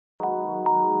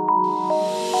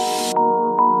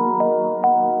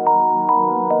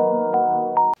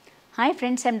Hi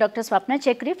friends, I am Dr. Swapna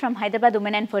Chekuri from Hyderabad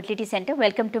Women and Fertility Center.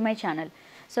 Welcome to my channel.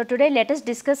 So today let us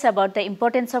discuss about the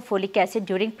importance of folic acid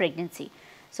during pregnancy.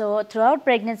 So throughout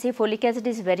pregnancy, folic acid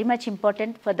is very much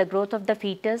important for the growth of the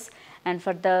fetus and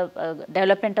for the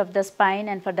development of the spine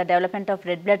and for the development of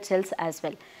red blood cells as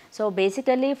well. So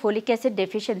basically folic acid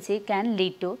deficiency can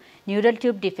lead to neural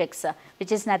tube defects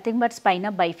which is nothing but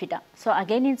spina bifida. So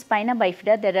again in spina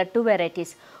bifida there are two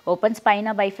varieties, open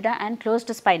spina bifida and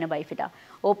closed spina bifida.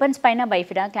 Open spina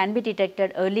bifida can be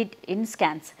detected early in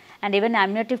scans and even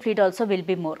amniotic fluid also will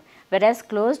be more. Whereas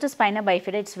closed spina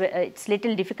bifida it's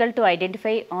little difficult to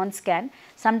identify on scan,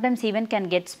 sometimes even can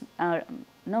get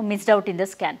missed out in the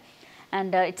scan.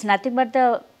 And it's nothing but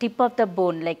the tip of the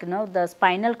bone, like the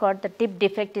spinal cord, the tip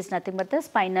defect is nothing but the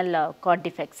spinal cord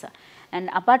defects. And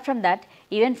apart from that,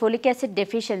 even folic acid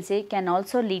deficiency can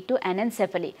also lead to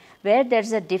anencephaly, where there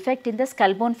is a defect in the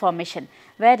skull bone formation,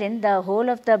 wherein the whole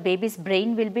of the baby's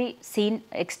brain will be seen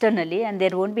externally and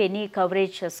there won't be any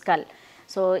coverage skull.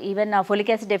 So even folic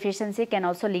acid deficiency can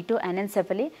also lead to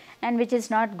anencephaly, and which is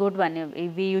not good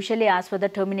one. We usually ask for the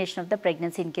termination of the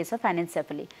pregnancy in case of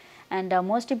anencephaly. And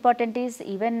most important is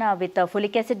even with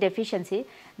folic acid deficiency,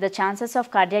 the chances of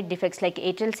cardiac defects like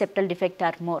atrial septal defect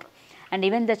are more, and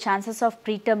even the chances of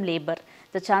preterm labor,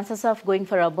 the chances of going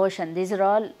for abortion, these are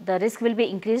all, the risk will be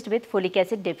increased with folic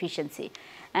acid deficiency.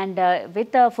 And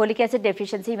with folic acid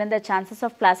deficiency, even the chances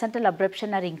of placental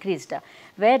abruption are increased,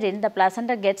 wherein the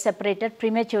placenta gets separated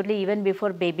prematurely even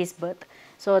before baby's birth.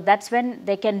 So that's when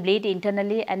they can bleed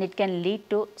internally and it can lead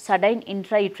to sudden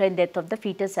intrauterine death of the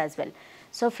fetus as well.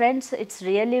 So friends, it's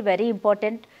really very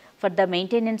important for the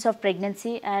maintenance of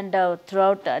pregnancy and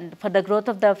for the growth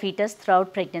of the fetus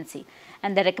throughout pregnancy.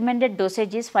 And the recommended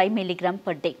dosage is 5 mg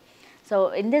per day. So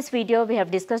in this video, we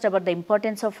have discussed about the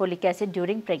importance of folic acid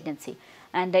during pregnancy.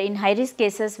 And in high risk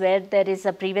cases where there is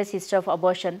a previous history of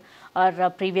abortion or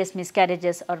previous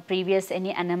miscarriages or previous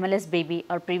any anomalous baby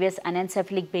or previous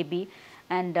anencephalic baby,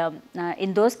 and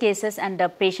in those cases and a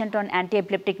patient on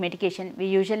anti-epileptic medication, we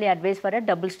usually advise for a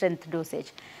double strength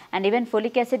dosage. And even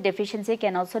folic acid deficiency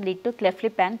can also lead to cleft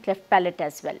lip and cleft palate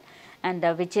as well, and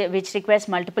which requires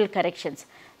multiple corrections.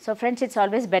 So friends, it's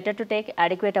always better to take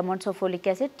adequate amounts of folic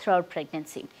acid throughout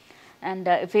pregnancy. And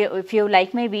if you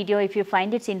like my video, if you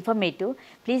find it's informative,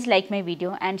 please like my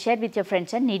video and share with your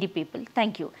friends and needy people.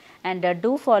 Thank you. And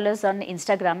do follow us on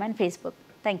Instagram and Facebook.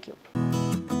 Thank you.